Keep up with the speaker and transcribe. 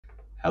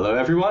Hello,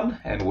 everyone,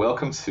 and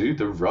welcome to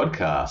the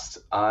Rodcast.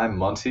 I'm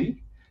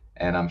Monty,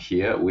 and I'm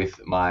here with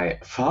my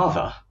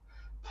father,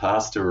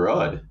 Pastor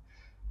Rod.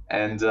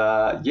 We're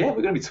going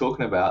to be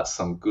talking about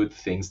some good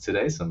things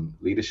today, some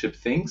leadership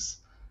things,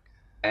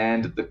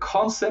 and the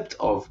concept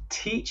of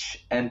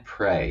teach and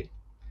pray.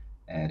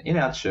 And in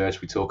our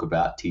church, we talk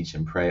about teach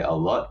and pray a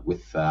lot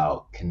with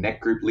our Connect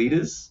group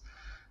leaders,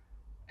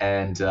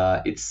 and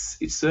it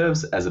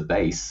serves as a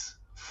base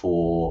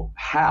for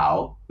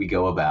how we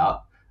go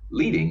about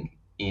leading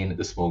in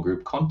the small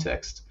group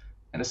context.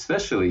 And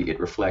especially it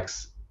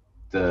reflects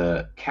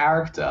the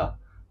character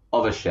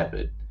of a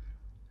shepherd.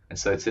 And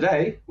so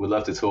today we'd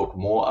love to talk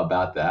more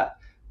about that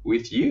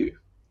with you.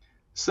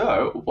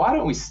 So why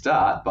don't we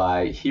start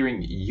by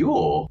hearing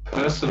your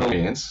personal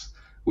experience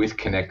with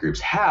Connect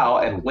groups? How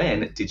and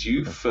when did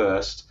you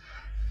first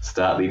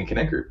start leading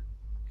Connect group?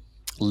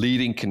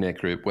 Leading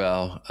Connect Group,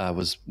 well,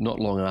 was not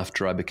long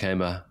after I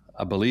became a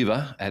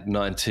believer at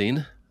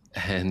 19,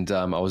 and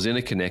I was in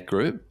a Connect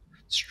Group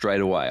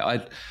straight away.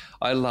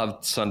 I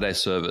loved Sunday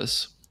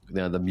service,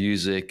 the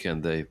music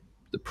and the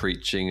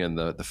preaching and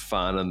the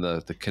fun and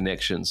the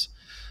connections.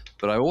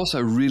 But I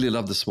also really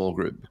loved the small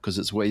group because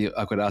it's where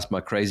I could ask my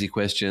crazy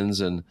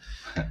questions, and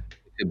it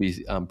could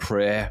be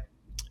prayer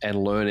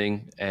and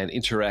learning and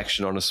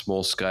interaction on a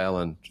small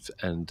scale.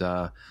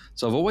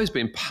 So I've always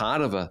been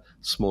part of a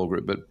small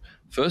group, but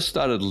first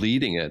started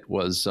leading it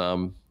was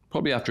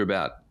probably after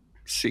about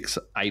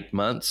 6-8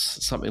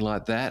 months, something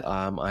like that.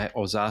 I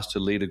was asked to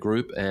lead a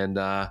group, and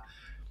I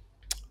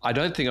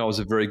don't think I was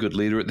a very good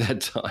leader at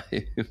that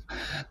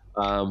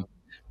time.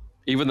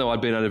 Even though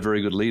I'd been under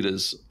very good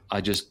leaders,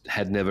 I just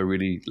had never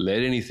really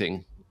led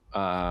anything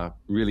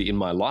really in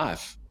my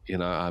life.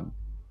 Whether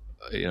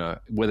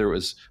it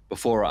was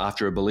before or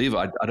after a believer,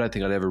 I don't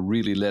think I'd ever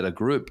really led a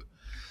group.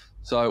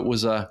 So it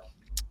was a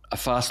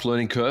fast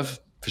learning curve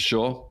for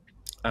sure.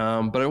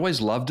 But I always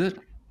loved it.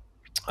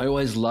 I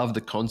always loved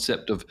the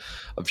concept of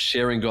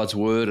sharing God's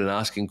word and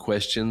asking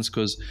questions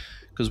because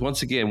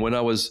once again, when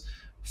I was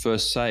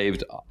first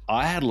saved,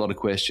 I had a lot of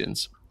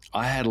questions.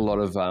 I had a lot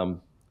of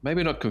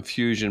maybe not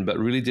confusion, but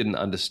really didn't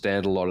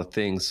understand a lot of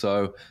things.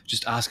 So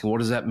just asking, what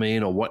does that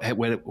mean, or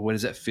where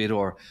does that fit,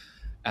 or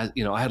I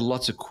had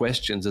lots of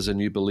questions as a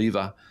new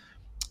believer,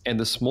 and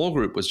the small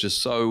group was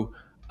just so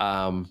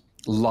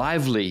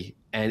lively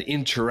and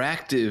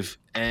interactive,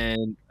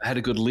 and had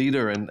a good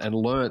leader and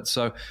learned.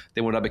 So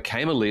then when I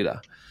became a leader,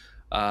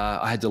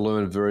 I had to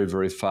learn very,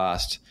 very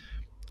fast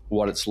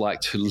what it's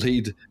like to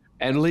lead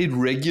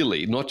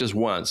regularly, not just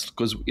once.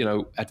 Because,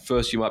 at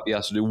first you might be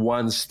asked to do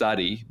one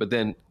study, but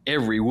then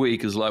every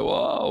week is like,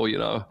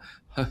 whoa,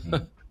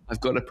 I've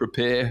got to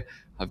prepare.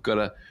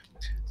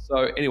 So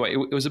anyway,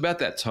 it was about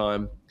that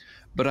time,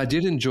 but I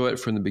did enjoy it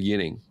from the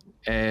beginning.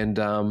 And,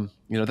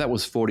 that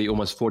was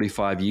almost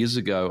 45 years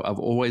ago. I've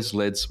always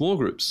led small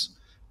groups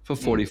for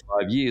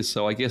 45 years.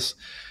 So I guess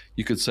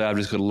you could say I've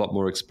just got a lot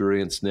more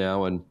experience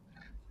now. And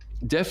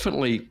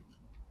definitely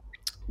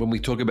when we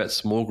talk about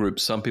small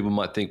groups, some people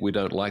might think we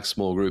don't like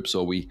small groups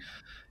or we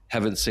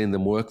haven't seen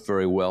them work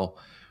very well.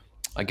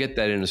 I get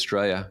that in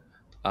Australia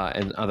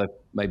and other,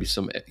 maybe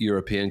some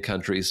European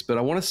countries, but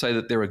I want to say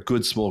that there are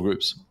good small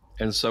groups.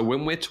 And so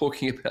when we're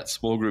talking about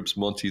small groups,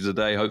 Monty,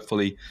 today,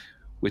 hopefully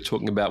we're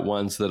talking about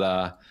ones that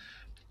are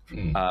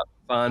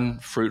fun,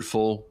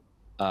 fruitful,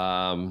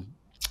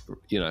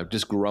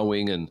 just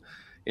growing and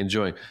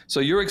enjoying. So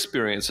your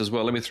experience as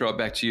well, let me throw it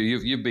back to you.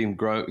 You've been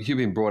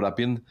brought up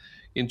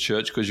in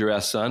church because you're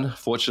our son,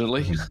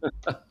 fortunately.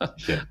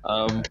 Yeah.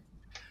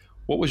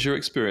 What was your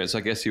experience?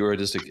 I guess you were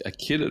just a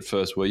kid at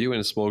first, were you, in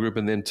a small group,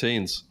 and then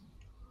teens?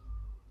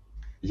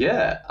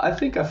 Yeah, I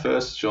think I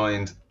first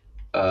joined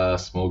a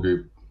small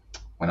group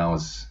when I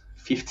was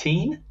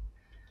 15.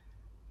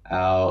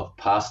 Our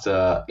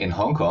pastor in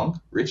Hong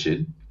Kong,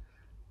 Richard,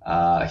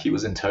 he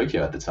was in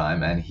Tokyo at the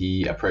time, and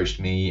he approached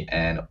me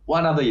and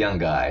one other young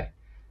guy.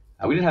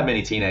 We didn't have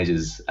many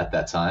teenagers at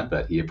that time,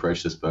 but he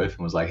approached us both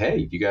and was like,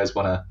 hey, you guys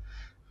want to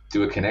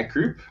do a Connect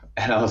group?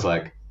 And I was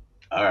like,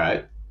 all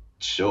right,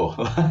 sure,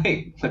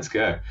 let's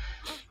go.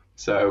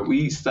 So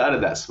we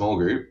started that small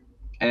group,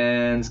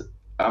 and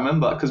I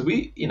remember, because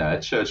we,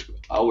 at church,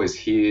 I always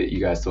hear you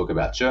guys talk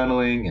about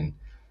journaling and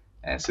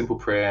simple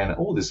prayer and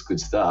all this good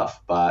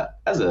stuff. But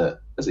as a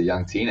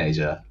young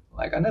teenager,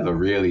 I never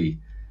really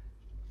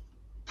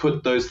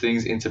put those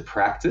things into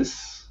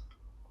practice,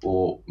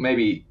 or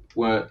maybe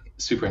weren't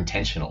super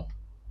intentional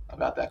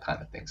about that kind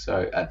of thing.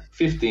 So at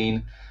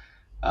 15,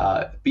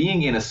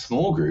 being in a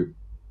small group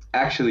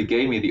actually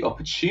gave me the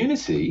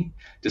opportunity,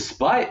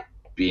 despite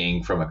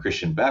being from a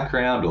Christian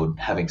background or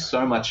having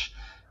so much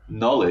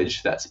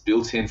knowledge that's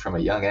built in from a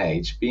young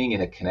age, being in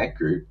a Connect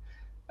group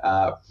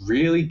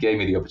really gave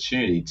me the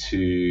opportunity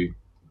to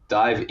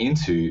dive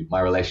into my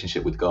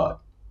relationship with God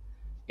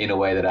in a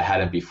way that I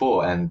hadn't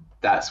before. And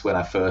that's when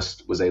I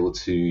first was able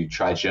to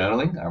try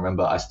journaling. I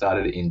remember I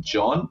started in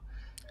John,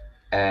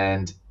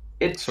 and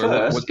what's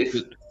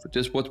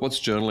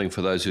journaling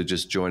for those who are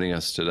just joining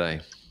us today?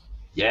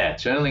 Yeah,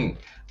 journaling,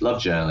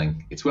 love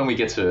journaling. It's when we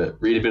get to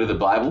read a bit of the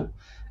Bible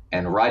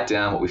and write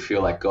down what we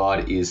feel like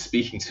God is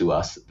speaking to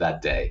us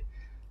that day.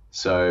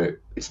 So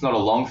it's not a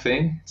long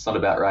thing. It's not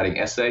about writing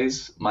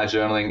essays. My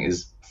journaling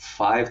is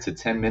 5 to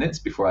 10 minutes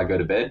before I go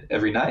to bed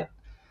every night.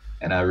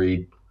 And I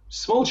read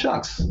small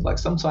chunks. Like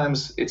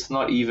sometimes it's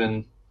not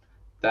even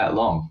that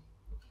long.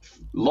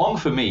 Long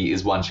for me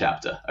is one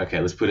chapter.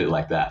 Okay, let's put it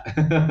like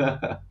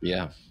that.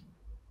 Yeah.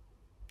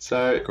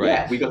 So Great.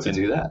 yeah, we got to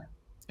do that.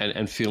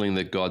 And feeling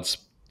that God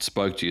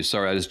spoke to you.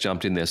 Sorry, I just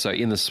jumped in there. So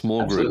in the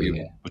small group, Absolutely, you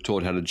yeah. were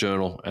taught how to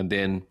journal, and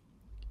then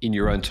in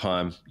your own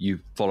time, you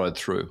followed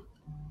through.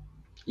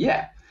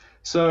 Yeah.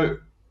 So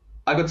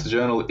I got to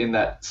journal in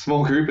that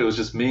small group. It was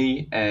just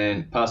me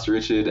and Pastor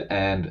Richard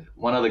and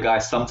one other guy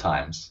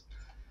sometimes.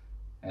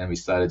 And we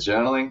started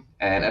journaling.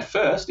 And at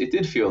first, it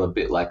did feel a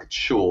bit like a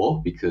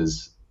chore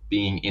because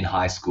being in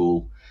high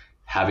school,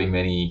 having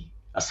many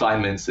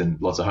assignments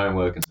and lots of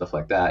homework and stuff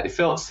like that, it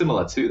felt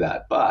similar to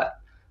that. But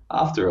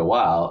after a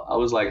while, I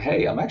was like,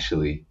 hey, I'm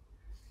actually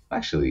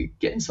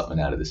getting something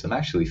out of this. I'm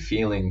actually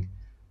feeling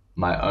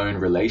my own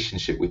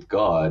relationship with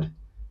God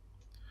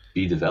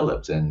be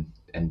developed and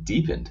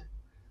deepened.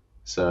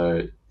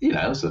 So, you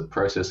know, it was a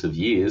process of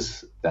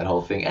years, that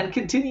whole thing, and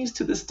continues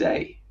to this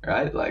day,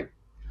 right? Like,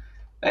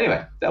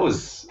 anyway, that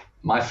was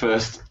my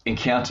first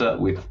encounter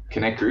with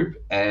Connect Group,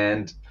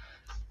 and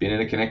been in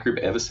a Connect Group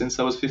ever since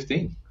I was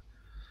 15.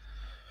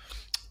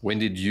 When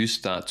did you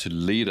start to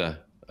lead a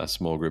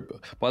small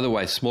group? By the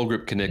way, small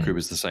group, Connect Group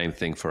is the same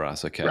thing for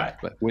us, okay? Right.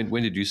 But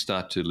when did you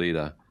start to lead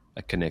a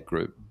Connect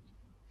Group?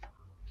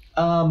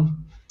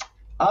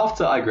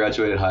 After I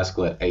graduated high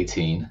school at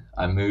 18,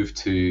 I moved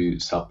to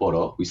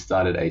Sapporo. We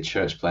started a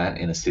church plant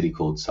in a city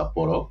called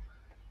Sapporo.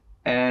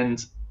 And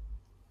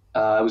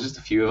it was just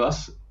a few of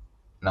us.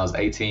 And I was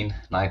 18,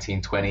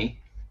 19,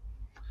 20.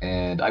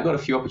 And I got a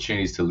few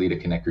opportunities to lead a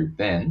Connect Group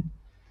then.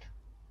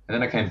 And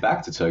then I came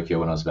back to Tokyo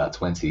when I was about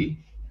 20.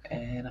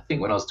 And I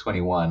think when I was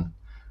 21,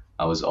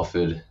 I was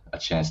offered a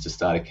chance to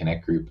start a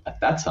Connect Group at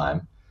that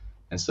time.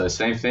 And so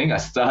same thing, I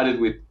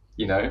started with,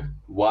 you know,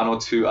 one or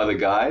two other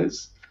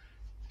guys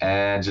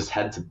and just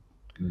had to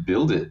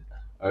build it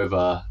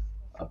over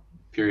a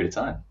period of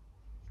time.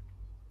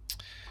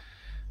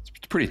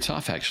 It's pretty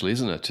tough, actually,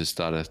 isn't it, to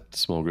start a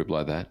small group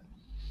like that?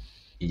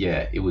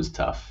 Yeah, it was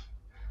tough.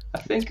 I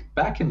think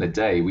back in the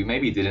day, we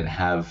maybe didn't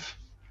have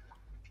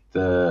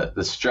the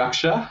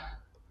structure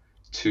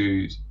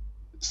to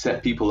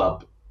set people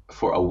up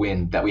for a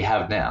win that we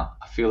have now.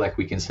 I feel like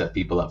we can set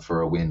people up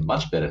for a win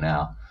much better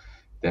now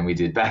than we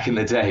did back in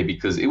the day,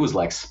 because it was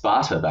like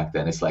Sparta back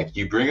then. It's like,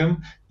 you bring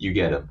them, you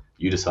get them,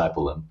 you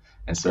disciple them.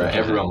 And so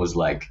everyone was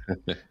like,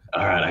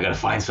 all right, I got to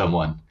find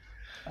someone.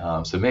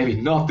 So maybe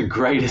not the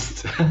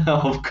greatest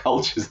of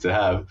cultures to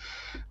have,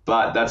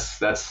 but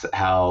that's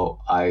how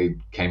I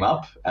came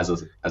up as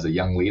a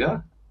young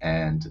leader.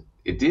 And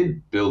it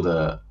did build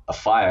a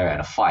fire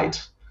and a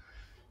fight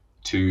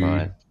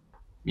to,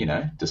 you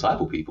know,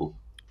 disciple people.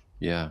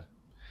 Yeah.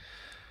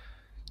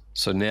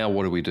 So now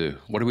what do we do?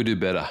 What do we do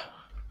better?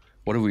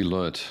 What have we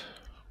learnt?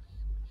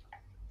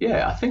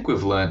 Yeah, I think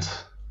we've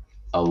learnt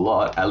a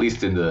lot, at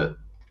least in the,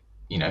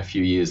 you know,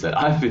 few years that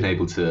I've been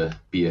able to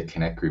be a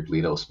Connect Group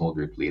leader or small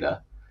group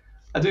leader.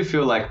 I do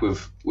feel like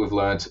we've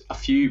learnt a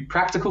few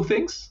practical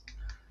things,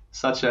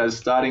 such as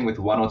starting with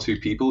one or two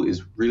people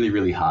is really,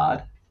 really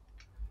hard.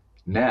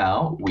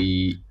 Now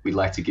we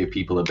like to give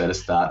people a better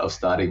start of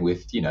starting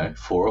with, you know,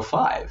 4 or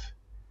 5.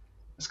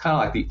 It's kind of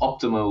like the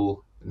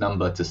optimal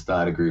number to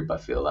start a group, I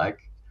feel like.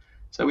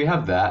 So we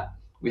have that.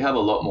 We have a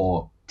lot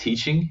more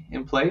teaching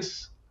in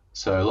place,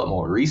 so a lot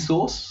more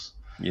resource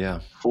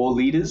for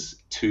leaders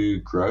to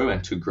grow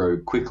and to grow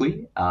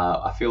quickly.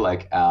 I feel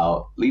like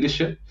our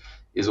leadership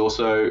is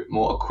also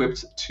more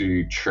equipped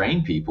to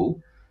train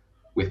people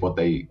with what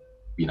they,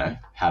 you know,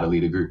 how to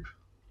lead a group.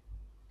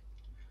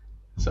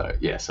 So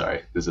yeah,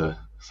 sorry, there's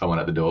someone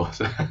at the door.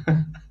 So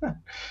if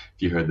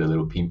you heard the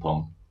little ping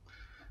pong.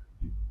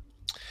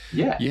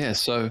 Yeah.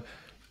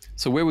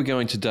 So where we're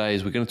going today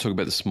is we're going to talk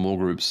about the small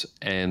groups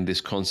and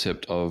this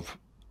concept of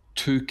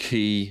 2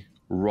 key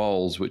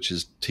roles, which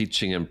is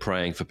teaching and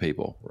praying for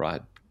people,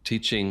 right?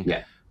 Teaching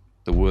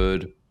the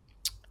word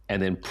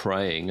and then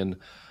praying. And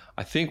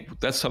I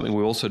think that's something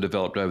we also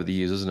developed over the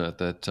years, isn't it?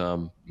 That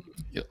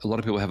a lot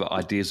of people have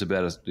ideas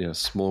about a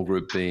small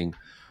group being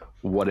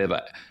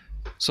whatever.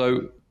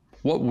 So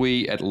what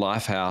we at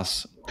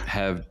Lifehouse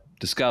have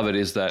discovered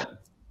is that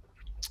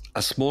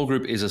a small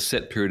group is a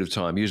set period of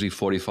time, usually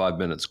 45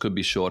 minutes, could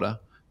be shorter,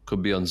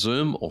 could be on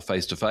Zoom or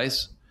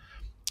face-to-face.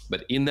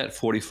 But in that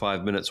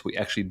 45 minutes, we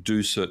actually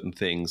do certain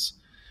things,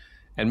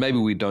 and maybe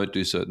we don't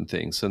do certain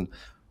things. And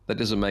that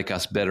doesn't make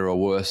us better or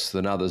worse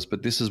than others,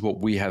 but this is what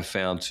we have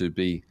found to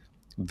be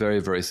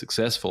very, very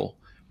successful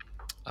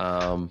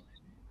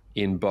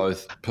in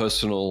both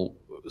personal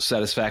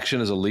satisfaction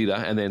as a leader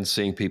and then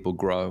seeing people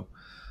grow.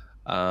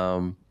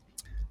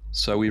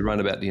 So we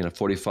run about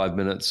 45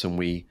 minutes, and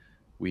we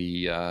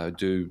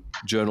do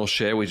journal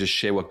share. We just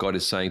share what God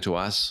is saying to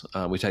us.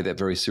 We take that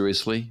very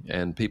seriously,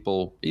 and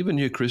people, even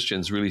new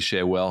Christians, really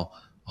share well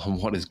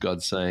on what is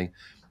God saying.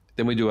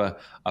 Then we do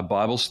a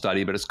Bible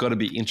study, but it's got to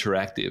be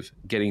interactive,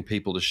 getting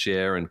people to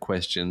share and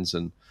questions,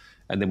 and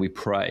then we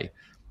pray.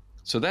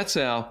 So that's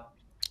our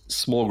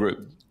small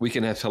group. We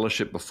can have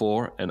fellowship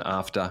before and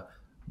after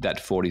that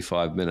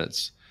 45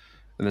 minutes.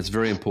 And that's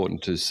very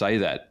important to say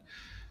that,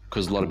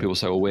 because a lot of people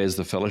say, well, where's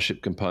the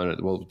fellowship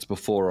component? Well, it's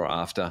before or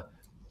after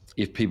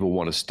if people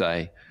want to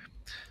stay.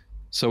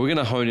 So we're going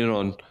to hone in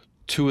on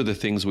two of the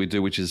things we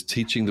do, which is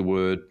teaching the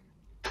word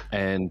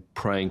and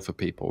praying for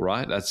people,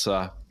 right? That's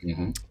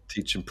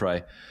teach and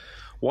pray.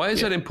 Why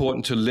is that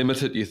important to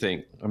limit it, you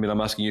think? I mean,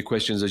 I'm asking you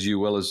questions as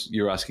well as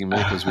you're asking me,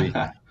 because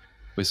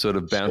we're sort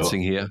of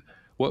bouncing here.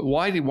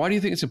 Why do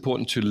you think it's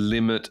important to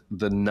limit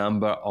the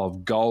number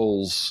of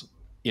goals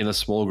in a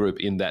small group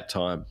in that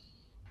time?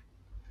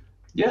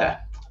 Yeah,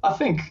 I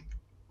think,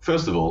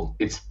 first of all,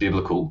 it's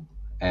biblical,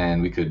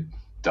 and we could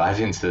dive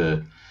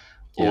into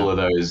all of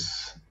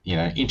those,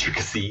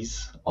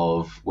 intricacies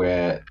of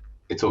where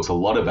it talks a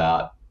lot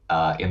about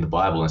in the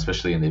Bible,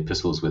 especially in the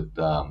epistles with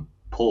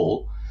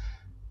Paul,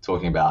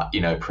 talking about,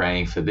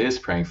 praying for this,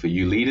 praying for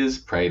you leaders,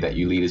 pray that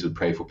you leaders would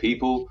pray for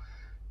people.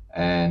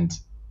 And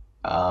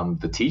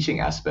the teaching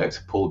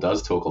aspect, Paul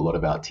does talk a lot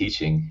about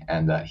teaching,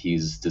 and that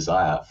his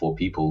desire for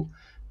people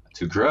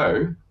to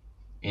grow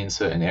in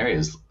certain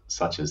areas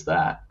such as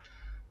that.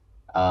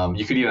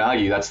 You could even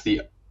argue that's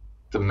the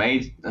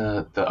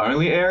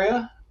only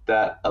area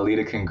that a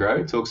leader can grow.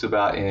 It talks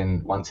about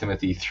in 1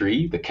 Timothy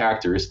 3, the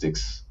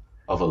characteristics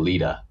of a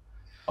leader,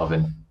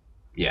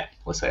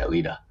 let's say a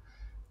leader.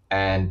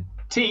 And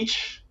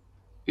teach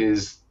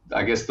is,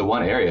 I guess, the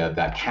one area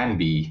that can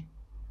be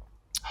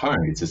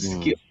honed. It's a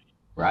skill,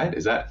 right?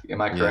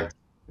 Am I correct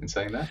in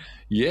saying that?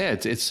 Yeah,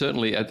 it's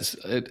certainly,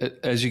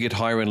 as you get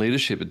higher in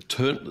leadership,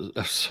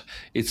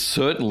 it's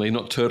certainly,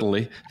 not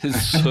certainly,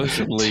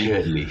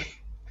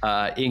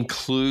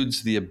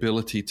 includes the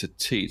ability to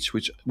teach,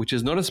 which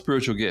is not a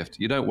spiritual gift.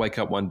 You don't wake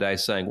up one day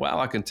saying, wow,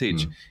 I can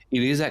teach.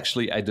 It is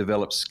actually a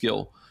developed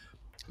skill.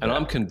 And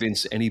I'm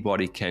convinced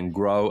anybody can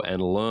grow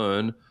and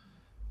learn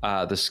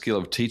the skill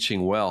of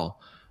teaching well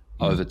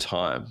over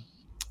time.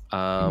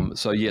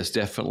 So yes,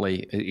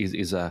 definitely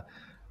is a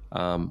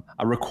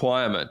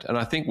requirement. And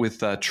I think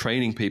with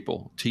training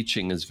people,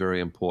 teaching is very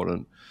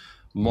important.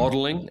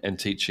 Modeling and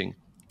teaching,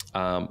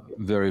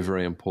 very,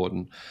 very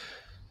important.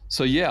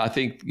 So yeah, I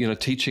think,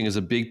 teaching is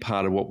a big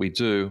part of what we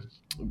do.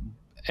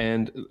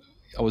 And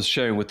I was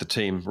sharing with the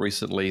team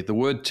recently, the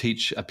word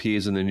teach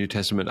appears in the New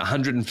Testament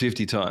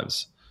 150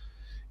 times.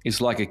 It's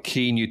like a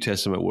key New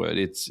Testament word.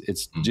 It's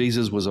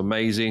Jesus was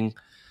amazing.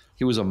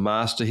 He was a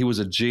master. He was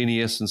a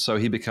genius. And so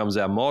he becomes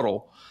our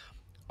model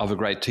of a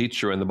great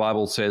teacher. And the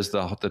Bible says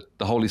the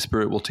Holy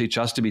Spirit will teach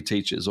us to be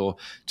teachers, or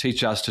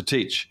teach us to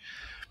teach.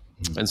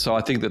 And so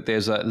I think that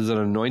there's an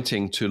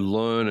anointing to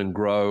learn and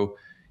grow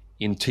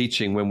in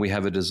teaching when we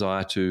have a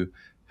desire to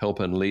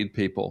help and lead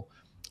people.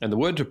 And the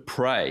word to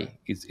pray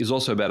is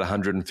also about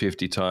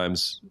 150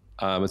 times.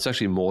 It's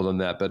actually more than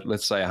that, but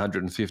let's say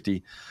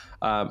 150.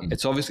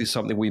 It's obviously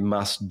something we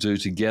must do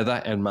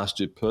together and must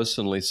do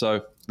personally.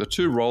 So the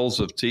two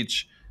roles of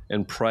teach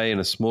and pray in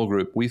a small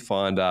group we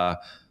find are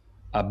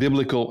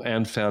biblical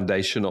and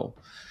foundational.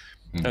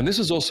 And this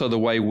is also the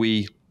way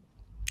we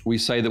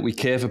say that we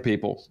care for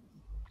people.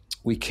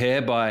 We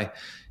care by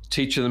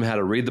teaching them how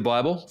to read the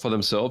Bible for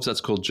themselves. That's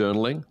called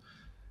journaling.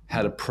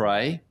 How to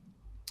pray,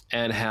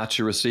 and how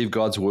to receive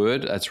God's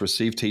word. That's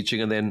receive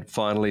teaching, and then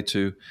finally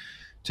to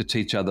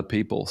teach other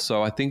people.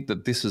 So I think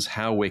that this is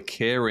how we're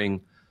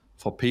caring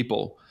for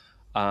people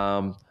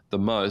the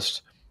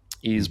most,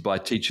 is by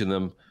teaching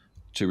them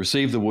to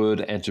receive the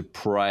word and to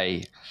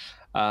pray.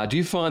 Do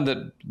you find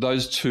that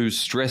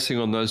stressing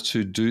on those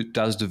two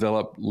does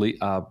develop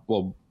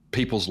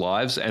people's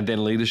lives and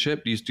then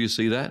leadership? Do you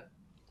see that?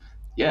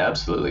 Yeah,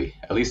 absolutely.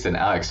 At least in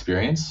our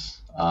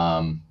experience,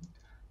 and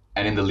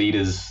in the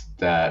leaders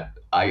that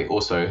I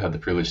also have the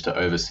privilege to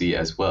oversee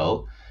as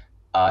well,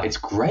 it's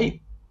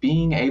great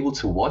being able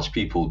to watch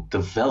people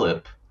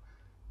develop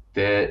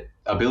their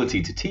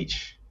ability to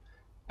teach.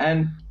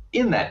 And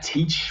in that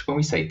teach, when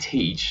we say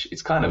teach,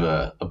 it's kind of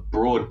a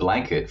broad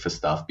blanket for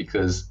stuff,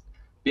 because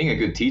being a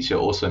good teacher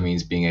also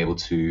means being able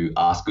to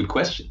ask good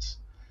questions,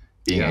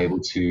 being able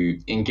to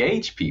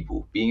engage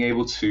people, being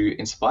able to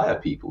inspire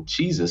people.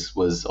 Jesus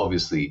was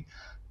obviously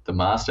the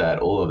master at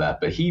all of that,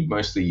 but he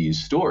mostly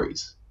used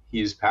stories. He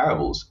used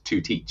parables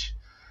to teach.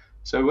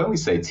 So when we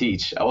say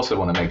teach, I also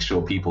want to make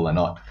sure people are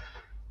not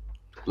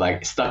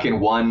like stuck in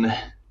one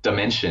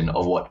dimension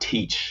of what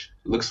teach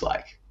looks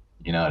like.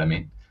 You know what I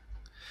mean?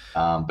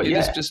 But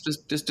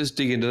just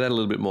dig into that a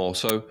little bit more.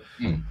 So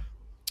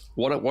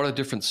what are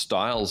different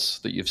styles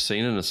that you've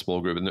seen in a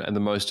small group, and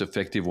the most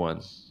effective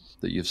one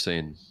that you've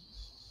seen?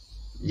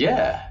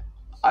 Yeah,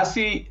 I've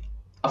seen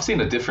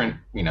a different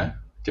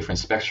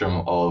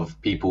spectrum of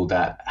people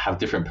that have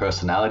different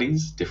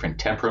personalities, different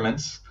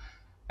temperaments,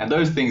 and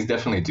those things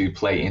definitely do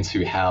play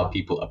into how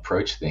people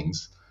approach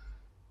things.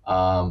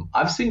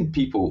 I've seen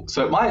people.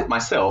 So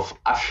myself,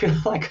 I feel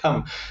like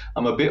I'm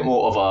a bit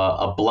more of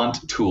a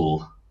blunt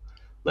tool,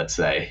 let's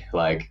say.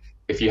 Like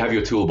if you have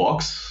your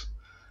toolbox,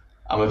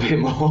 I'm a bit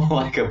more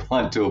like a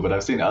blunt tool, but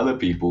I've seen other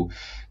people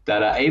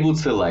that are able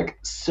to like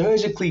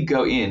surgically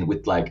go in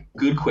with like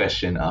good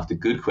question after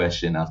good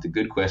question after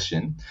good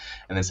question,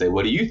 and then say,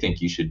 "What do you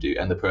think you should do?"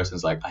 And the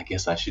person's like, "I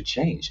guess I should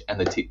change," and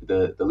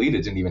the leader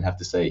didn't even have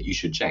to say, "You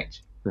should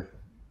change."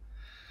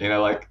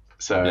 Like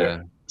so.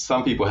 Yeah.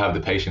 Some people have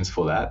the patience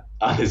for that,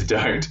 others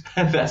don't.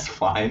 That's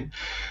fine.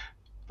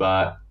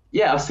 But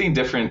yeah, I've seen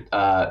different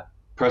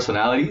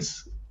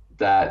personalities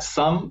that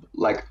some,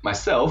 like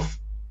myself,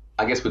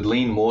 I guess would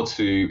lean more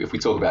to, if we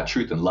talk about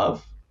truth and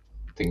love,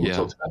 I think we Yeah.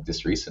 talked about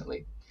this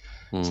recently.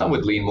 Mm. Some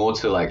would lean more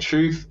to like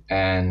truth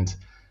and,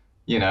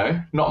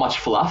 not much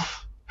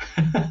fluff.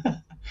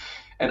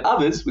 And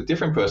others with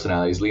different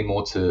personalities lean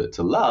more to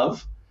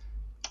love,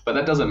 but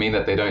that doesn't mean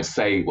that they don't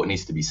say what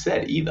needs to be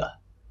said either.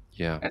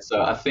 Yeah. And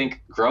so I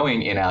think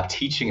growing in our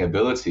teaching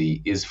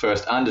ability is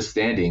first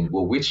understanding,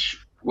 well,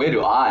 where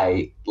do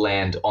I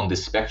land on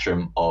this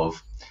spectrum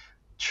of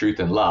truth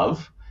and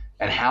love?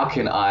 And how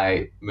can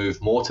I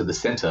move more to the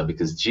center?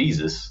 Because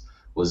Jesus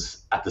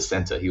was at the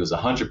center. He was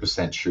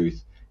 100%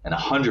 truth and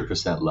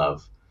 100%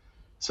 love.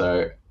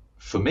 So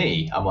for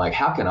me, I'm like,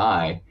 how can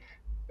I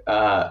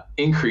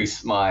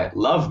increase my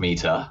love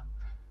meter,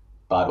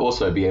 but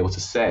also be able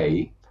to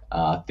say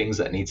things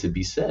that need to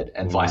be said,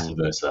 and vice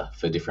versa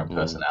for different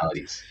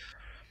personalities.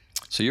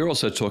 So you're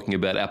also talking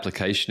about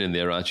application in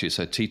there, aren't you?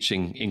 So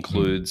teaching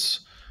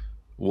includes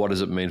what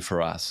does it mean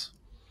for us?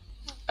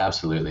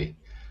 Absolutely.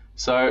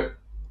 So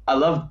I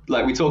love,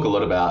 like, we talk a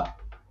lot about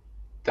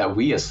that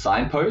we are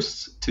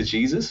signposts to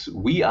Jesus.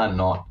 We are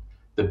not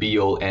the be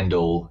all end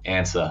all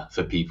answer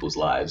for people's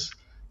lives.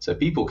 So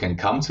people can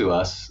come to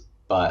us,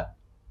 but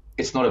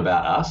it's not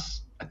about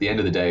us. At the end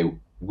of the day,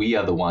 we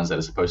are the ones that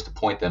are supposed to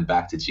point them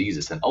back to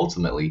Jesus. And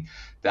ultimately,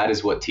 that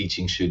is what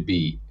teaching should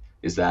be,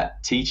 is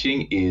that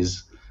teaching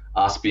is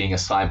us being a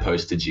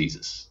signpost to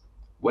Jesus.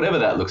 Whatever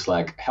that looks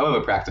like,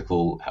 however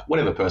practical,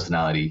 whatever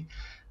personality,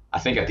 I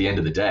think at the end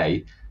of the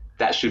day,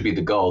 that should be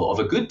the goal of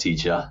a good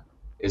teacher,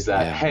 is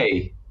that,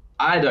 hey,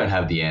 I don't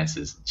have the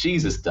answers.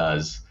 Jesus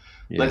does.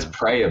 Yeah. Let's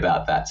pray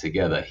about that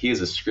together.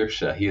 Here's a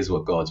scripture. Here's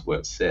what God's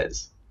word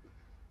says.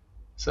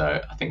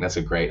 So I think that's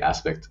a great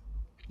aspect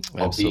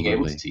of being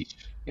able to teach.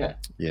 Yeah.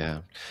 Yeah.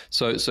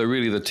 So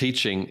really the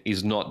teaching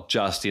is not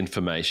just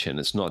information.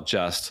 It's not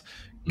just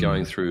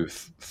going through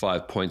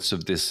 5 points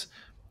of this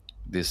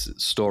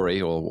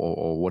story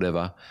or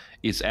whatever.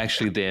 It's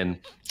actually then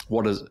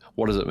what does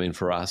it mean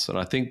for us? And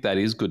I think that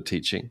is good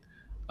teaching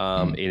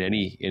in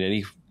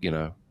any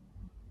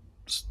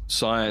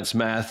science,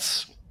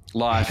 maths,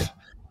 life.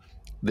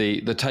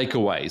 The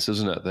takeaways,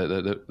 isn't it?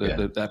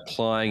 The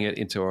applying it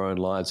into our own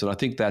lives. And I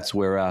think that's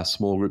where our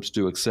small groups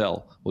do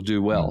excel or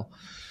do well,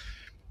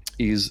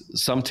 is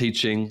some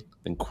teaching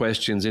and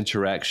questions,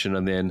 interaction,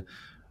 and then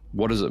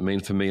what does it mean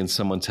for me and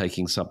someone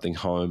taking something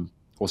home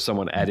or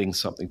someone adding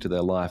something to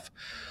their life.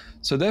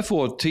 So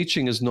therefore,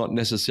 teaching is not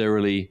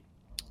necessarily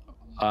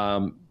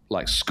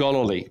like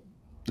scholarly.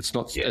 It's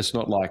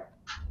not like,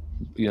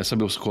 some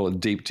people call it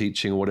deep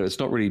teaching or whatever. It's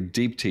not really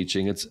deep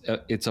teaching.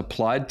 It's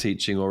applied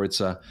teaching, or it's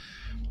an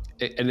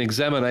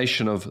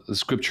examination of the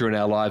scripture in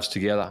our lives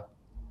together.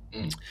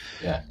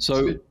 Yeah.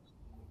 So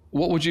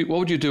what would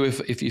you do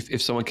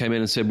if someone came in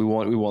and said we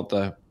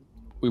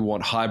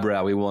want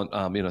highbrow, we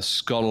want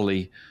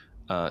scholarly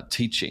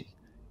teaching?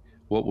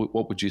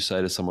 What would you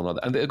say to someone like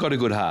that? And they've got a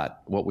good heart.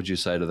 What would you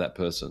say to that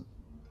person?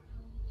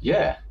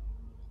 Yeah.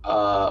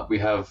 We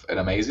have an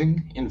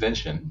amazing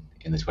invention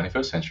in the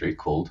 21st century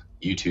called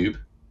YouTube.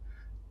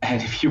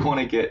 And if you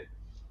want to get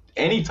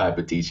any type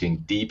of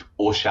teaching, deep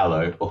or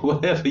shallow or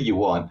whatever you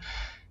want,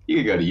 you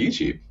can go to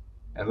YouTube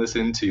and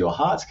listen to your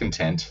heart's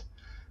content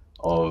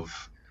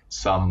of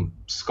some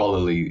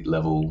scholarly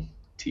level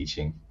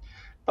teaching.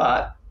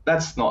 But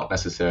that's not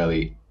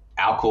necessarily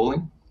our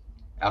calling.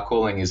 Our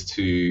calling is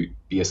to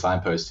be a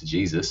signpost to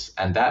Jesus,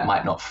 and that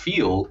might not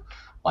feel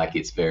like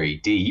it's very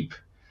deep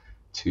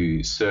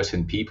to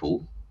certain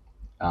people.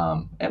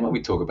 And when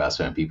we talk about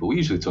certain people, we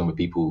usually talk about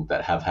people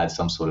that have had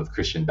some sort of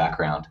Christian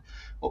background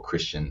or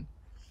Christian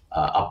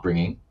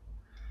upbringing,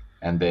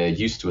 and they're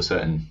used to a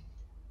certain,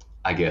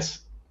 I guess,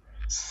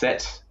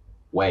 set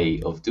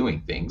way of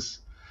doing things.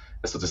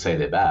 That's not to say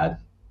they're bad,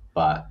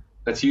 but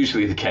that's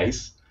usually the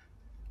case.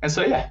 And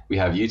so, yeah, we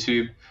have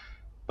YouTube.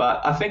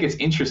 But I think it's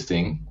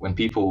interesting when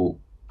people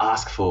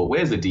ask for,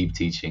 where's the deep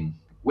teaching?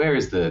 Where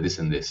is the this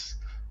and this?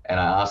 And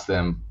I ask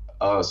them,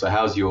 oh, so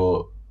how's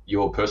your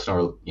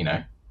personal,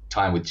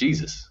 time with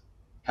Jesus?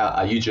 How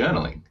are you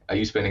journaling? Are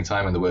you spending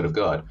time in the Word of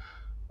God?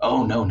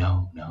 Oh,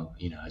 no.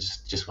 I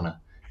just want to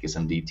get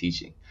some deep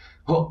teaching.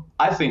 Well,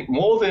 I think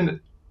more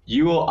than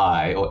you or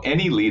I or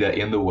any leader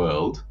in the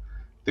world,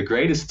 the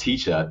greatest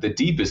teacher, the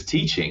deepest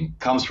teaching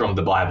comes from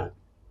the Bible,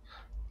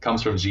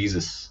 comes from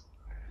Jesus,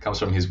 comes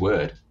from his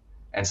word.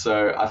 And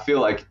so I feel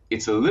like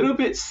it's a little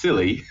bit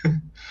silly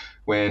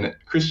when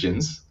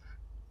Christians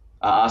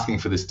are asking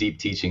for this deep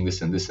teaching,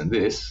 this and this and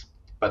this,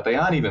 but they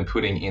aren't even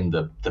putting in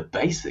the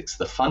basics,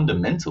 the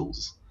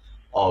fundamentals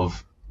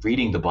of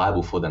reading the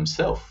Bible for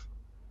themselves.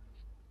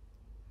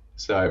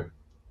 So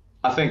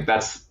I think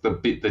that's the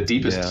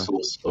deepest Yeah.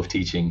 source of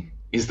teaching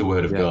is the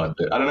Word of Yeah. God.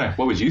 But I don't know.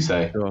 What would you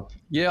say? Sure.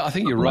 Yeah, I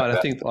think you're Something like right. I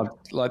that.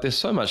 think like there's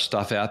so much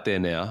stuff out there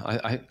now.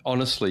 I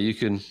honestly, you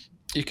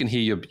can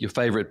hear your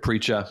favorite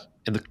preacher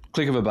in the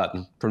click of a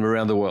button from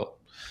around the world.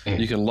 Yeah.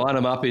 You can line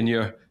them up in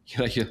your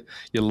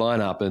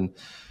lineup, and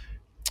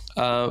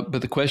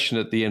but the question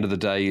at the end of the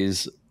day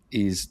is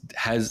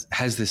has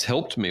this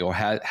helped me, or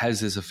has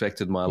this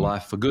affected my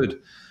life for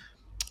good?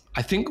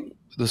 I think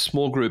the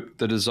small group,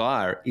 the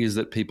desire is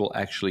that people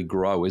actually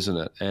grow, isn't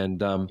it?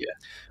 And Yeah.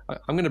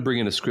 I'm going to bring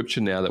in a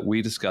scripture now that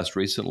we discussed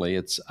recently.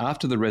 It's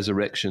after the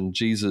resurrection,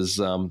 Jesus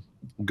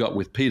got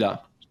with Peter,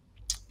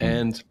 Mm.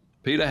 and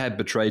Peter had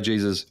betrayed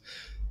Jesus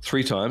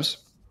 3 times.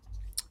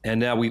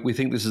 And now we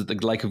think this is the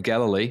Lake of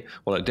Galilee.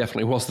 Well, it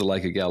definitely was the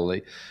Lake of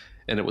Galilee.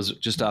 And it was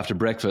just after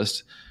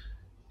breakfast.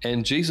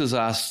 And Jesus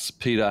asks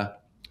Peter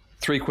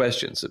 3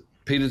 questions.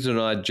 Peter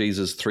denied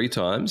Jesus 3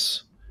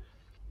 times.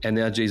 And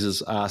now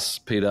Jesus asks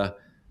Peter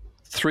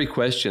 3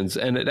 questions.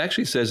 And it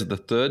actually says that the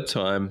third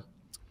time,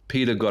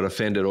 Peter got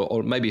offended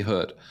or maybe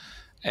hurt.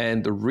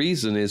 And the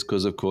reason is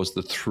because, of course,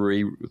 the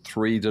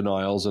three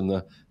denials and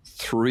the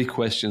 3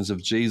 questions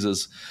of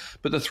Jesus.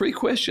 But the 3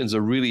 questions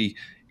are really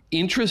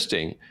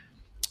interesting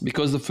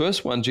because the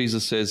first one,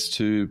 Jesus says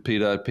to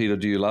Peter, Peter,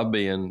 do you love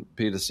me? And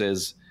Peter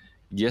says,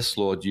 yes,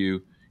 Lord,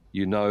 you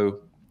know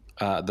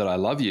that I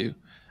love you.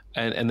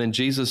 And then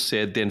Jesus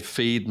said, then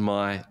feed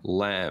my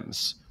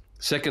lambs.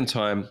 Second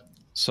time,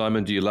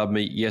 Simon, do you love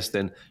me? Yes,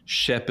 then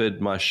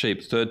shepherd my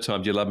sheep. Third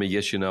time, do you love me?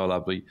 Yes, you know I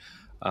love you.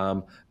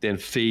 Then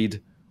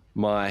feed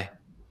my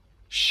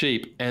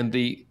sheep. And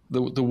the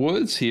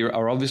words here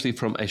are obviously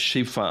from a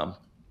sheep farm.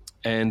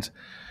 And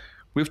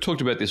we've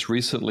talked about this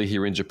recently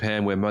here in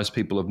Japan, where most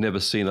people have never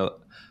seen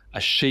a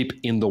sheep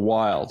in the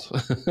wild,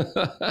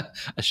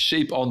 a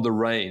sheep on the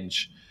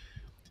range.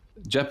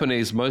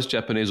 Most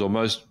Japanese or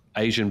most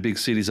Asian big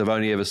cities have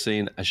only ever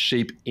seen a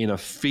sheep in a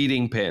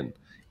feeding pen,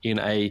 in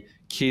a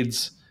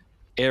kids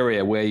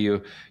area where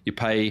you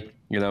pay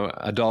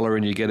 $1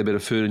 and you get a bit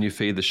of food and you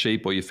feed the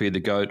sheep or you feed the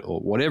goat or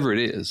whatever it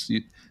is.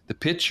 The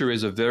picture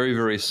is a very,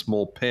 very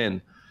small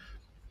pen,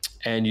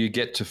 and you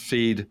get to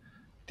feed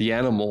the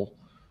animal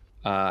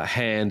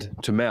hand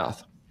to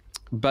mouth.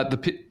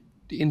 But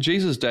in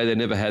Jesus' day, they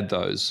never had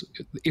those.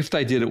 If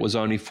they did, it was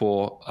only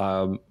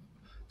for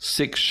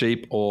sick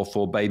sheep or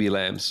for baby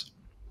lambs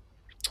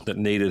that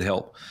needed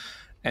help.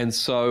 And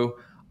so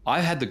I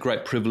had the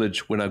great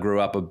privilege when I grew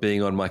up of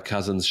being on my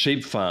cousin's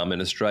sheep farm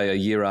in Australia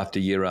year after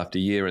year after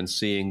year, and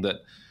seeing that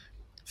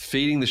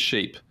feeding the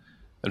sheep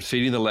and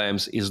feeding the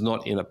lambs is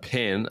not in a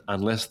pen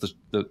unless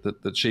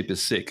the sheep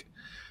is sick.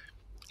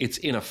 It's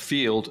in a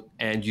field,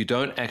 and you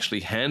don't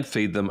actually hand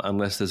feed them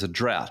unless there's a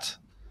drought.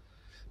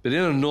 But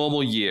in a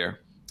normal year,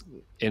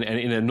 in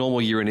a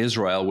normal year in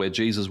Israel where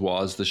Jesus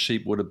was, the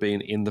sheep would have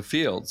been in the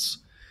fields.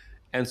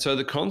 And so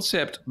the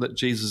concept that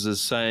Jesus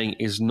is saying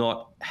is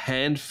not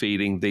hand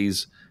feeding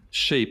these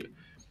sheep.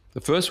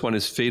 The first one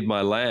is feed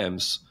my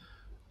lambs.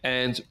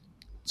 And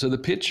so the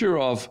picture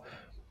of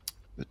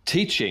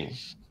teaching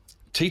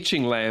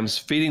lambs,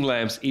 feeding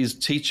lambs, is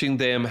teaching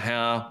them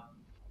how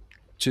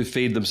to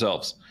feed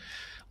themselves,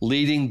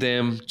 leading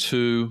them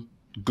to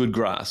good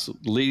grass,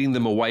 leading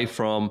them away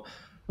from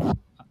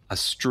a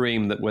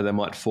stream where they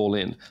might fall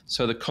in.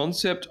 So the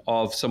concept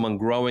of someone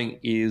growing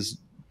is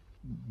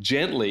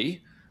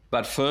gently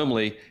but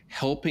firmly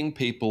helping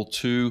people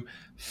to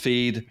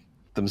feed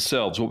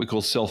themselves, what we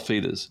call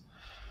self-feeders.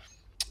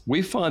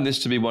 We find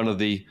this to be one of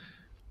the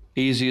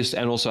easiest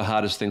and also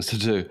hardest things to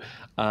do.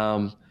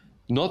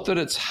 Not that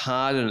it's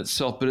hard in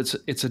itself, but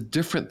it's a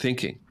different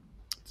thinking.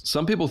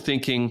 Some people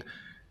thinking,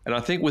 and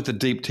I think with the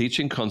deep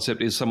teaching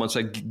concept, is someone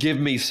say, give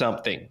me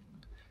something.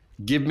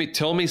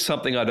 Tell me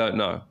something I don't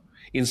know.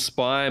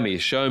 Inspire me,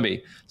 show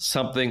me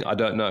something I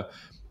don't know.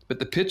 But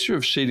the picture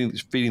of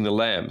feeding the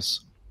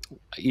lambs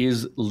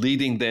is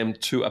leading them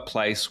to a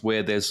place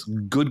where there's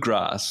good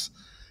grass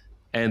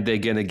and they're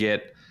going to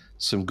get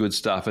some good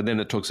stuff. And then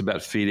it talks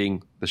about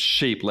feeding the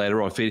sheep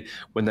later on.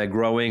 When they're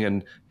growing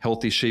and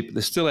healthy sheep,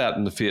 they're still out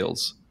in the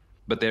fields,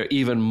 but they're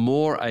even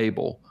more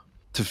able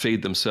to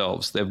feed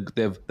themselves.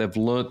 They've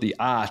learned the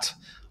art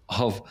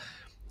of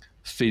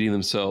feeding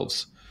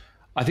themselves.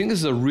 I think this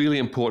is a really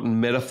important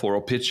metaphor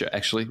or picture,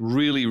 actually,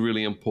 really,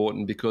 really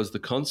important, because the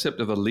concept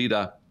of a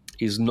leader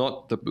is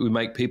not that we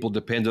make people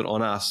dependent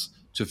on us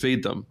to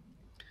feed them,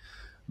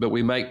 but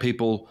we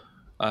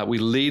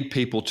lead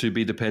people to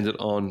be dependent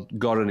on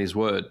God and His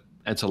Word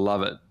and to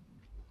love it.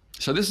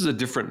 So this is a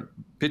different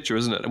picture,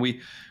 isn't it? And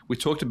we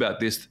talked about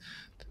this.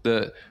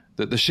 The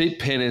sheep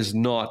pen is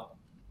not,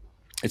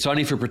 it's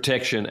only for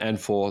protection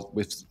and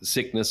with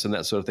sickness and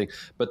that sort of thing,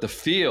 but the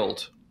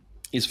field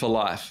is for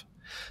life.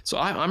 So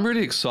I'm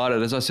really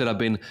excited. As I said, I've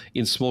been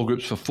in small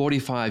groups for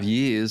 45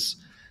 years,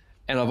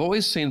 and I've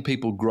always seen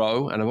people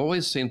grow, and I've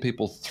always seen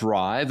people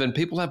thrive, and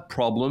people have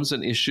problems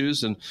and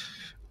issues, and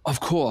of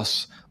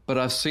course, but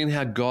I've seen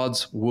how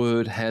God's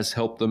Word has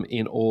helped them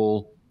in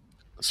all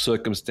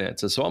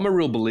circumstances. So I'm a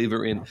real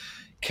believer in,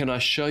 can I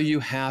show you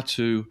how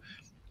to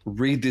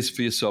read this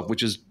for yourself,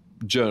 which is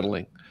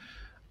journaling.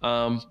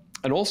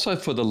 And also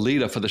for the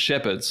leader, for the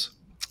shepherds,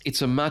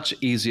 it's a much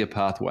easier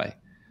pathway.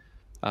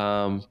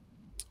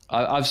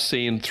 I've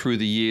seen through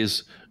the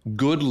years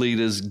good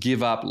leaders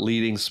give up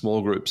leading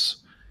small groups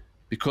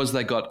because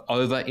they got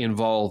over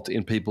involved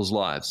in people's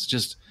lives.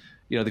 Just,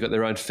 they've got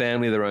their own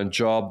family, their own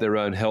job, their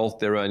own health,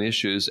 their own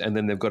issues, and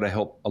then they've got to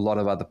help a lot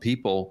of other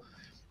people.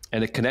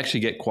 And it can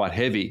actually get quite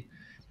heavy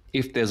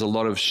if there's a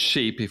lot of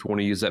sheep, if you want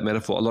to use that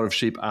metaphor, a lot of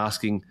sheep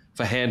asking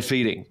for hand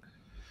feeding.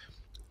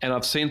 And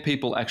I've seen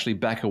people actually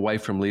back away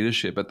from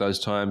leadership at those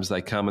times.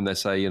 They come and they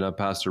say,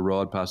 Pastor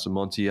Rod, Pastor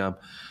Monty,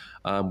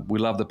 we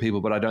love the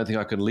people, but I don't think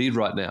I can lead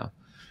right now.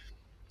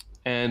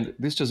 And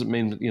this doesn't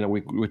mean,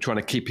 we're trying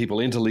to keep people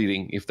into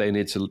leading if they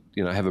need to,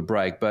 have a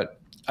break. But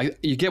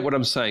you get what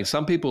I'm saying.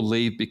 Some people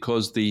leave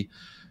because the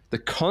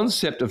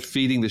concept of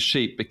feeding the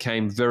sheep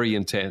became very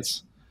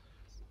intense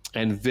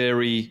and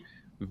very,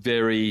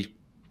 very,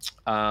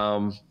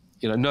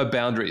 no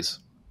boundaries.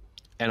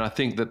 And I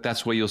think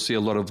that's where you'll see a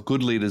lot of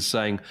good leaders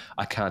saying,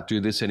 I can't do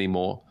this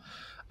anymore.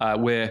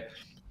 Where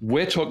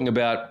we're talking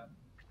about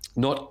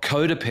not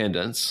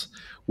codependence,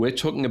 we're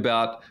talking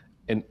about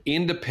an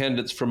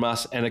independence from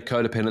us and a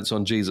codependence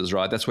on Jesus,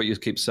 right? That's what you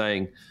keep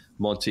saying,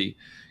 Monty.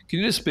 Can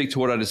you just speak to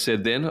what I just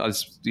said then? I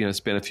just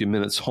spent a few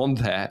minutes on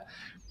that.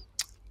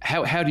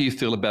 How do you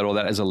feel about all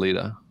that as a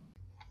leader?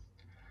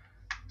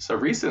 So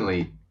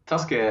recently,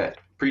 Tusker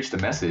preached a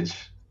message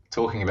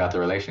talking about the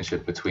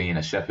relationship between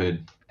a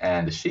shepherd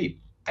and a sheep.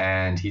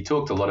 And he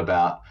talked a lot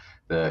about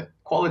the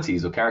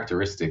qualities or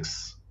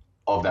characteristics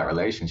of that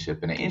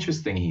relationship. And an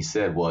interesting he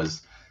said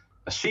was,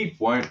 a sheep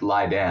won't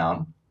lie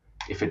down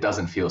if it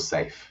doesn't feel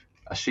safe.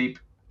 A sheep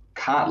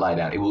can't lie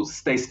down. It will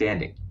stay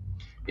standing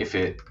if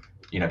it,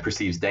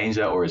 perceives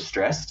danger or is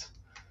stressed.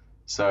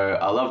 So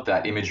I love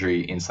that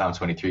imagery in Psalm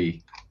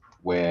 23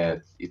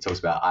 where it talks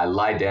about, I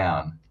lie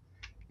down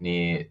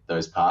near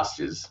those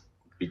pastures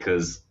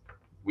because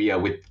we are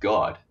with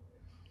God.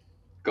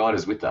 God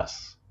is with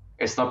us.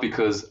 It's not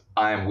because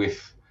I'm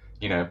with,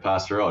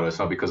 Pastor Rod, or it's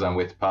not because I'm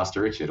with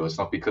Pastor Richard, or it's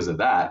not because of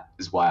that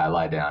is why I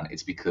lie down.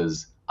 It's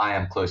because I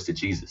am close to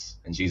Jesus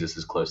and Jesus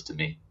is close to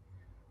me.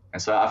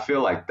 And so I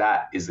feel like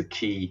that is the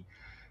key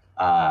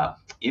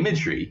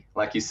imagery.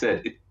 Like you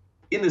said,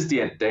 in this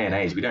day and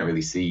age, we don't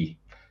really see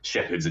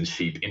shepherds and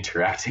sheep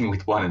interacting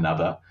with one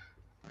another.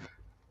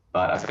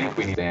 But I think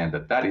we need to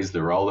understand that is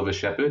the role of a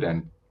shepherd,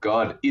 and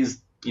God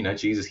is,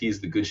 Jesus, he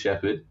is the good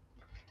shepherd,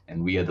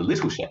 and we are the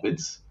little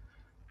shepherds,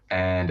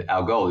 and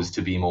our goal is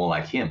to be more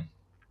like him.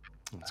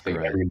 That's I think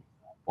great. everyone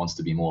wants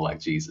to be more like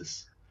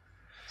Jesus.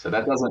 So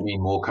that doesn't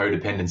mean more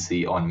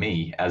codependency on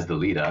me as the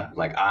leader.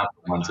 Like, I'm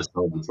the one to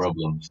solve the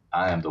problems.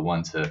 I am the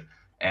one to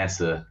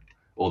answer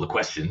all the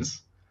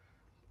questions.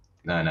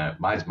 No.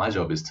 My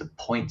job is to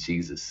point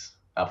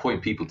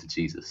people to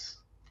Jesus.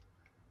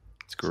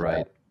 It's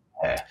great. So,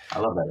 yeah, I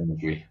love that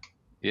imagery.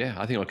 Yeah,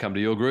 I think I'll come to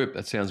your group.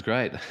 That sounds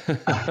great.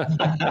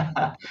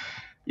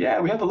 Yeah,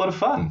 we have a lot of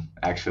fun,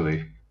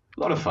 actually.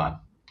 A lot of fun.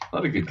 A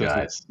lot of good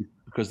guys.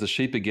 Because the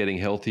sheep are getting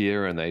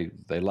healthier and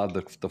they love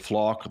the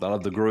flock, they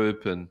love the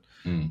group. And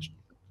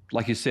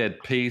like you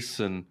said, peace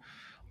and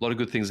a lot of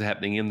good things are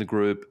happening in the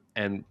group.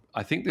 And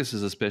I think this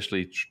is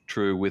especially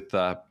true with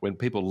when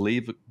people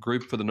leave a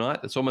group for the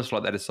night. It's almost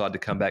like they decide to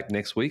come back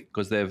next week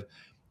because they've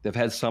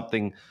had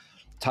something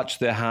touch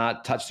their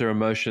heart, touch their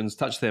emotions,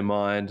 touch their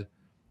mind.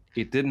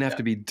 It didn't have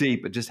to be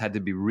deep. It just had to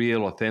be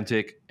real,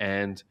 authentic,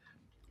 and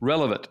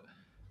relevant.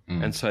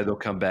 And so they'll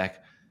come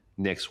back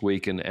next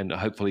week and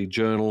hopefully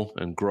journal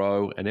and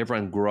grow, and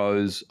everyone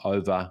grows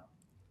over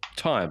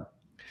time.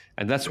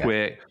 And that's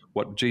where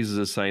what Jesus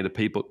is saying to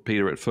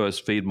Peter at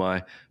first, feed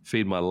my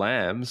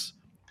lambs,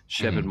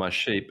 shepherd my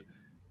sheep,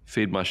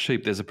 feed my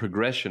sheep. There's a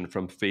progression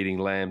from feeding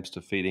lambs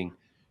to feeding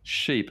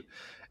sheep.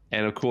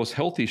 And of course,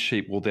 healthy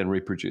sheep will then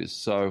reproduce.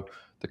 So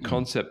the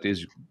concept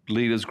is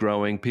leaders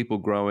growing, people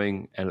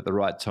growing, and at the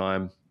right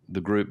time,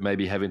 the group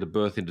maybe having to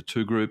birth into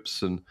two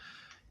groups and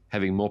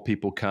having more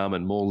people come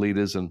and more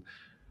leaders and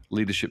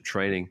leadership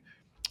training.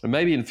 And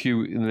maybe in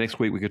the next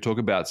week we could talk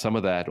about some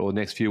of that, or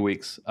next few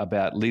weeks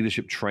about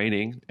leadership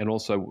training, and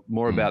also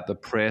more about the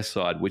prayer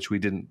side, which we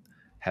didn't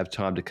have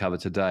time to cover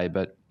today.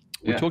 But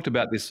we talked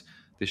about this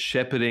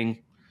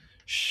shepherding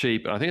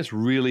sheep, and I think it's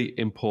really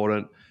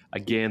important.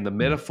 Again, the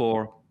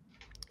metaphor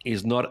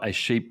is not a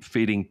sheep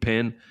feeding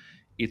pen.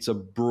 It's a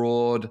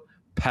broad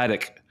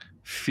paddock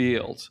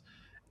field,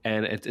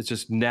 and it's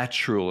just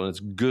natural and it's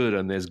good,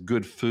 and there's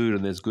good food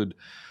and there's good.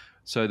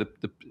 So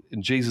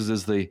and Jesus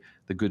is the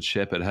good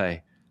shepherd.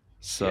 Hey,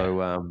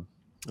 so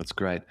that's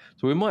great.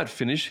 So we might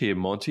finish here,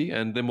 Monty,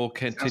 and then we'll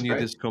continue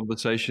this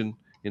conversation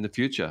in the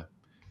future.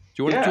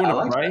 Do you want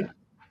to pray? Do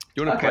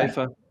you want to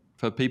pray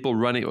for people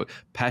running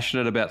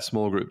passionate about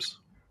small groups?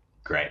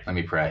 Great. Let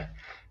me pray.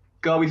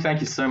 God, we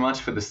thank you so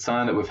much for this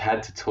time that we've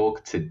had to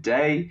talk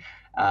today.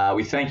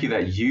 We thank you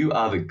that you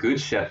are the good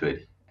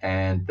shepherd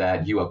and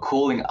that you are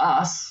calling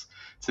us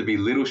to be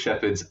little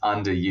shepherds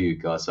under you,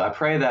 God. So I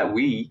pray that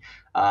we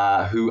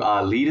who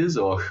are leaders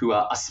or who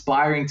are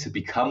aspiring to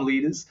become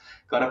leaders,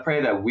 God, I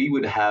pray that we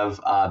would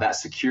have that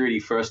security,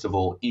 first of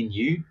all, in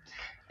you,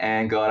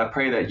 And God, I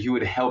pray that you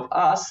would help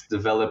us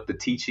develop the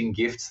teaching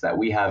gifts that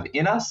we have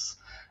in us,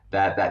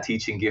 that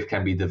teaching gift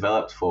can be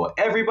developed for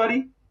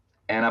everybody.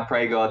 And I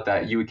pray, God,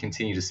 that you would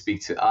continue to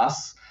speak to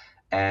us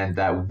and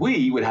that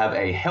we would have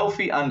a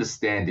healthy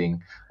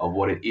understanding of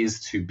what it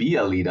is to be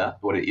a leader,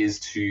 what it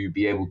is to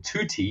be able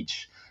to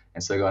teach.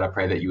 And so, God, I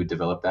pray that you would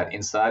develop that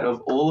inside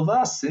of all of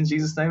us. In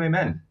Jesus' name,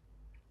 amen.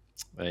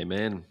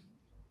 Amen.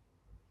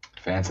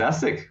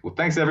 Fantastic. Well,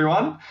 thanks,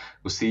 everyone.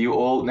 We'll see you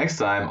all next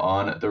time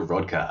on the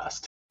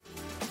Rodcast.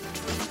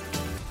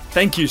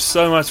 Thank you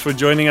so much for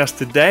joining us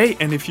today.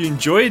 And if you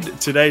enjoyed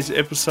today's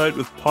episode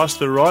with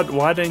Pastor Rod,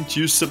 why don't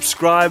you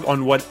subscribe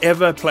on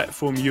whatever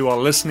platform you are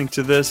listening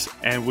to this,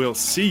 and we'll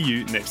see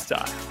you next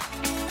time.